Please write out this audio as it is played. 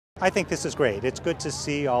I think this is great. It's good to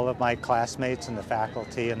see all of my classmates and the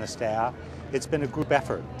faculty and the staff. It's been a group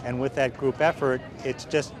effort, and with that group effort, it's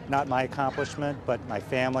just not my accomplishment, but my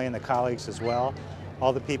family and the colleagues as well.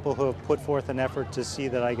 All the people who have put forth an effort to see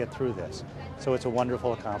that I get through this. So it's a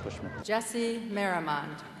wonderful accomplishment. Jessie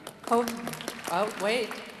Marymont,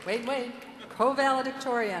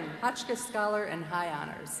 co-valedictorian, Hotchkiss Scholar, and High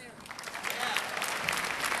Honors.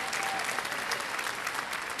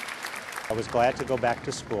 I was glad to go back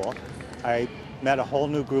to school. I met a whole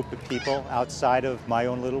new group of people outside of my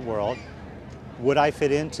own little world. Would I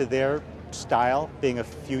fit into their style, being a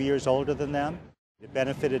few years older than them? It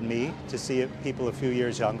benefited me to see people a few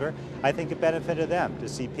years younger. I think it benefited them to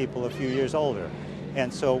see people a few years older.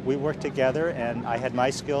 And so we worked together, and I had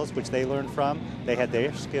my skills, which they learned from. They had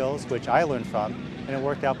their skills, which I learned from, and it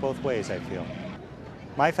worked out both ways, I feel.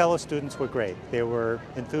 My fellow students were great. They were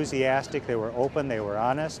enthusiastic, they were open, they were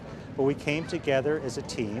honest, but we came together as a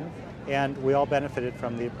team, and we all benefited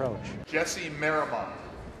from the approach. Jessie Marymont.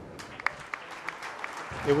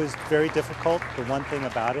 It was very difficult. The one thing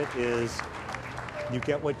about it is you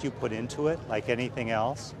get what you put into it, like anything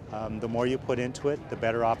else. The more you put into it, the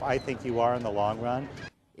better off I think you are in the long run.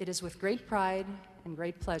 It is with great pride and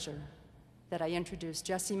great pleasure that I introduce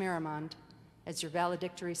Jessie Marymont as your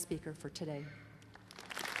valedictory speaker for today.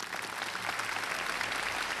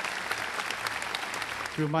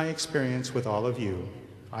 Through my experience with all of you,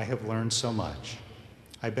 I have learned so much.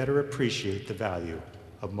 I better appreciate the value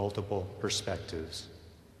of multiple perspectives.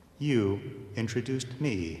 You introduced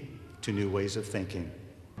me to new ways of thinking.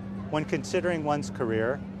 When considering one's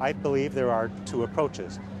career, I believe there are two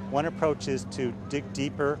approaches. One approach is to dig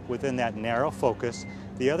deeper within that narrow focus.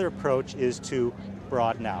 The other approach is to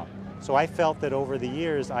broaden out. So I felt that over the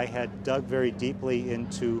years I had dug very deeply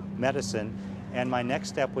into medicine, and my next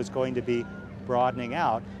step was going to be broadening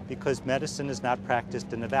out, because medicine is not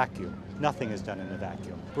practiced in a vacuum. Nothing is done in a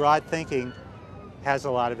vacuum. Broad thinking has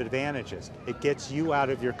a lot of advantages. It gets you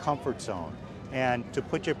out of your comfort zone, and to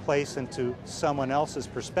put your place into someone else's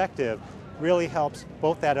perspective really helps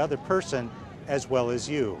both that other person as well as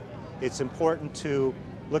you. It's important to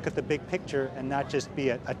look at the big picture and not just be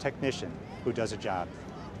a technician who does a job.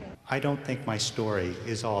 I don't think my story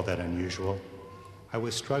is all that unusual. I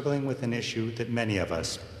was struggling with an issue that many of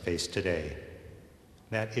us face today.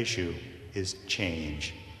 That issue is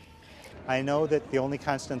change. I know that the only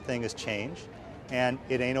constant thing is change, and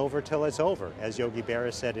it ain't over till it's over, as Yogi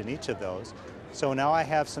Berra said in each of those. So now I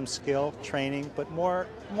have some skill, training, but more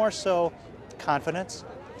so confidence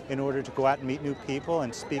in order to go out and meet new people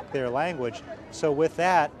and speak their language. So with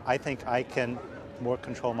that, I think I can more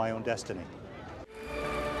control my own destiny.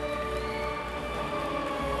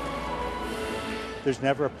 There's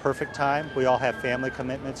never a perfect time. We all have family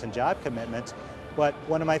commitments and job commitments, but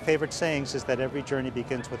one of my favorite sayings is that every journey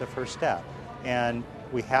begins with a first step. And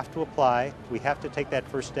we have to apply, we have to take that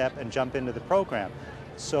first step and jump into the program.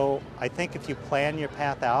 So I think if you plan your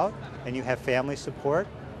path out and you have family support,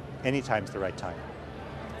 anytime's the right time.